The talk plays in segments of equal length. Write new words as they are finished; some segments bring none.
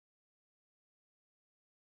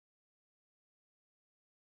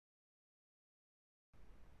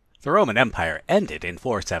The Roman Empire ended in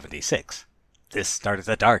 476. This started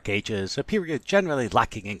the Dark Ages, a period generally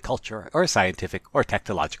lacking in culture or scientific or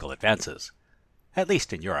technological advances. At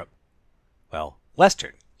least in Europe. Well,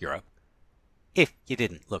 Western Europe. If you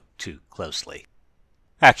didn't look too closely.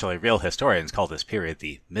 Actually, real historians call this period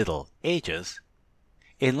the Middle Ages.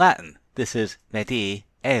 In Latin, this is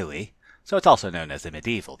medievi, so it's also known as the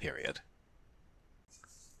medieval period.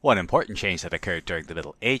 One important change that occurred during the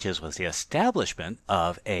Middle Ages was the establishment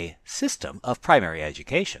of a system of primary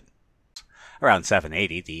education. Around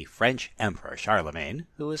 780, the French Emperor Charlemagne,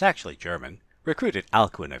 who was actually German, recruited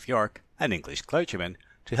Alcuin of York, an English clergyman,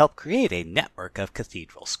 to help create a network of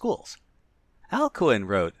cathedral schools. Alcuin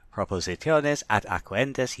wrote Propositiones ad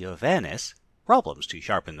Acuentes Jovenes, Problems to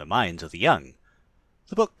Sharpen the Minds of the Young.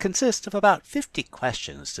 The book consists of about 50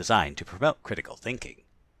 questions designed to promote critical thinking.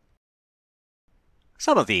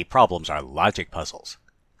 Some of the problems are logic puzzles.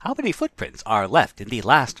 How many footprints are left in the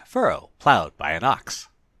last furrow plowed by an ox?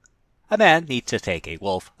 A man needs to take a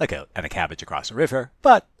wolf, a goat, and a cabbage across a river,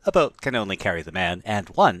 but a boat can only carry the man and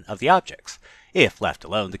one of the objects. If left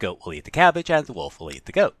alone, the goat will eat the cabbage and the wolf will eat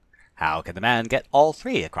the goat. How can the man get all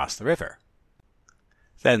three across the river?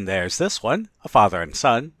 Then there's this one. A father and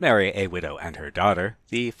son marry a widow and her daughter,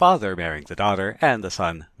 the father marrying the daughter and the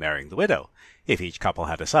son marrying the widow. If each couple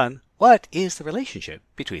had a son, what is the relationship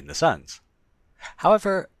between the sons?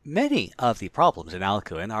 However, many of the problems in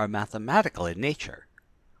Alcuin are mathematical in nature.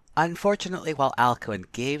 Unfortunately, while Alcuin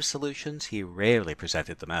gave solutions, he rarely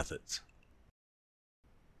presented the methods.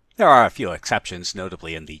 There are a few exceptions,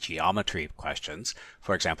 notably in the geometry questions.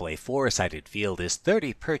 For example, a four-sided field is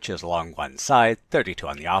 30 perches along one side, 32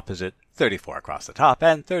 on the opposite, 34 across the top,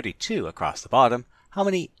 and 32 across the bottom. How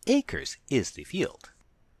many acres is the field?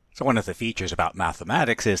 So one of the features about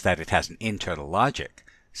mathematics is that it has an internal logic.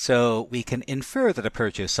 So we can infer that a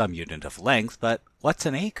perch is some unit of length, but what's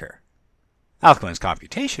an acre? Alcuin's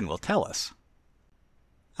computation will tell us.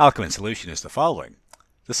 Alcuin's solution is the following.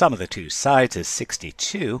 The sum of the two sides is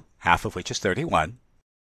 62, half of which is 31.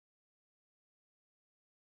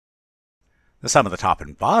 The sum of the top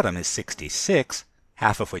and bottom is 66,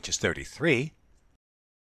 half of which is 33.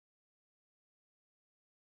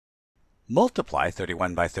 Multiply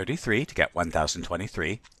 31 by 33 to get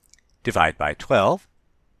 1023. Divide by 12.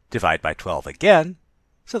 Divide by 12 again.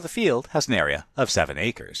 So the field has an area of 7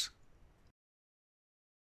 acres.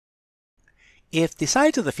 If the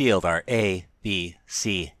sides of the field are A, B,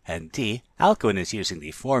 C, and D, Alcuin is using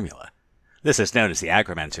the formula. This is known as the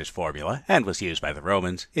agrimenter's formula and was used by the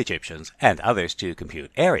Romans, Egyptians, and others to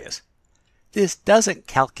compute areas. This doesn't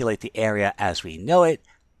calculate the area as we know it,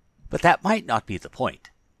 but that might not be the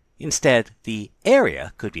point. Instead, the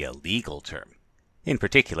area could be a legal term. In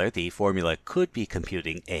particular, the formula could be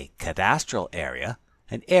computing a cadastral area,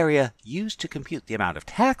 an area used to compute the amount of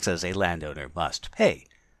taxes a landowner must pay.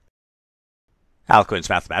 Alcuin's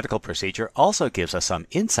mathematical procedure also gives us some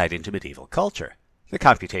insight into medieval culture. The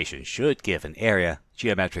computation should give an area,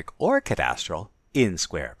 geometric or cadastral, in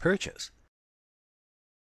square perches.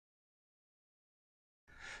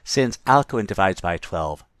 Since Alcuin divides by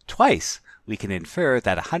 12 twice, we can infer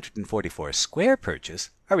that 144 square perches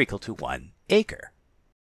are equal to 1 acre.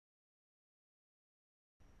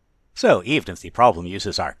 So even if the problem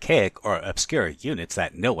uses archaic or obscure units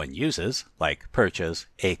that no one uses, like perches,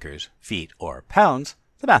 acres, feet, or pounds,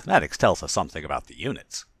 the mathematics tells us something about the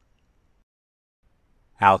units.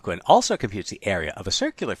 Alcuin also computes the area of a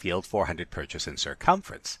circular field 400 perches in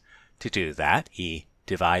circumference. To do that, he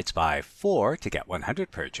divides by 4 to get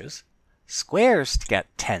 100 perches, squares to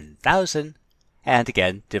get 10,000, and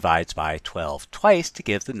again divides by 12 twice to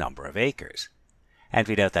give the number of acres. And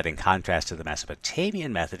we note that in contrast to the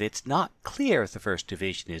Mesopotamian method, it's not clear if the first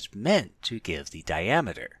division is meant to give the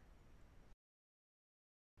diameter.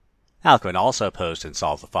 Alcuin also posed and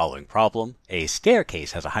solved the following problem. A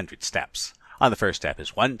staircase has 100 steps. On the first step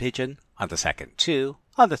is 1 pigeon, on the second 2,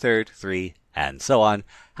 on the third 3, and so on.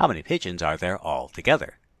 How many pigeons are there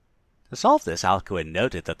altogether? To solve this, Alcuin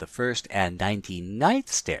noted that the first and 99th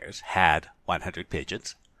stairs had 100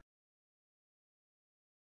 pigeons.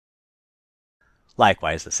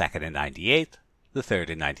 Likewise, the second and 98th, the third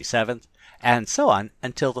and 97th, and so on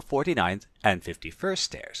until the 49th and 51st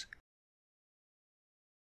stairs.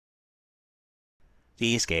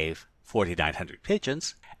 These gave 4,900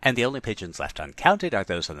 pigeons, and the only pigeons left uncounted are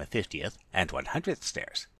those on the 50th and 100th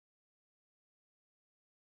stairs.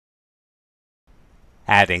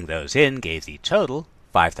 Adding those in gave the total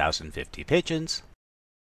 5,050 pigeons,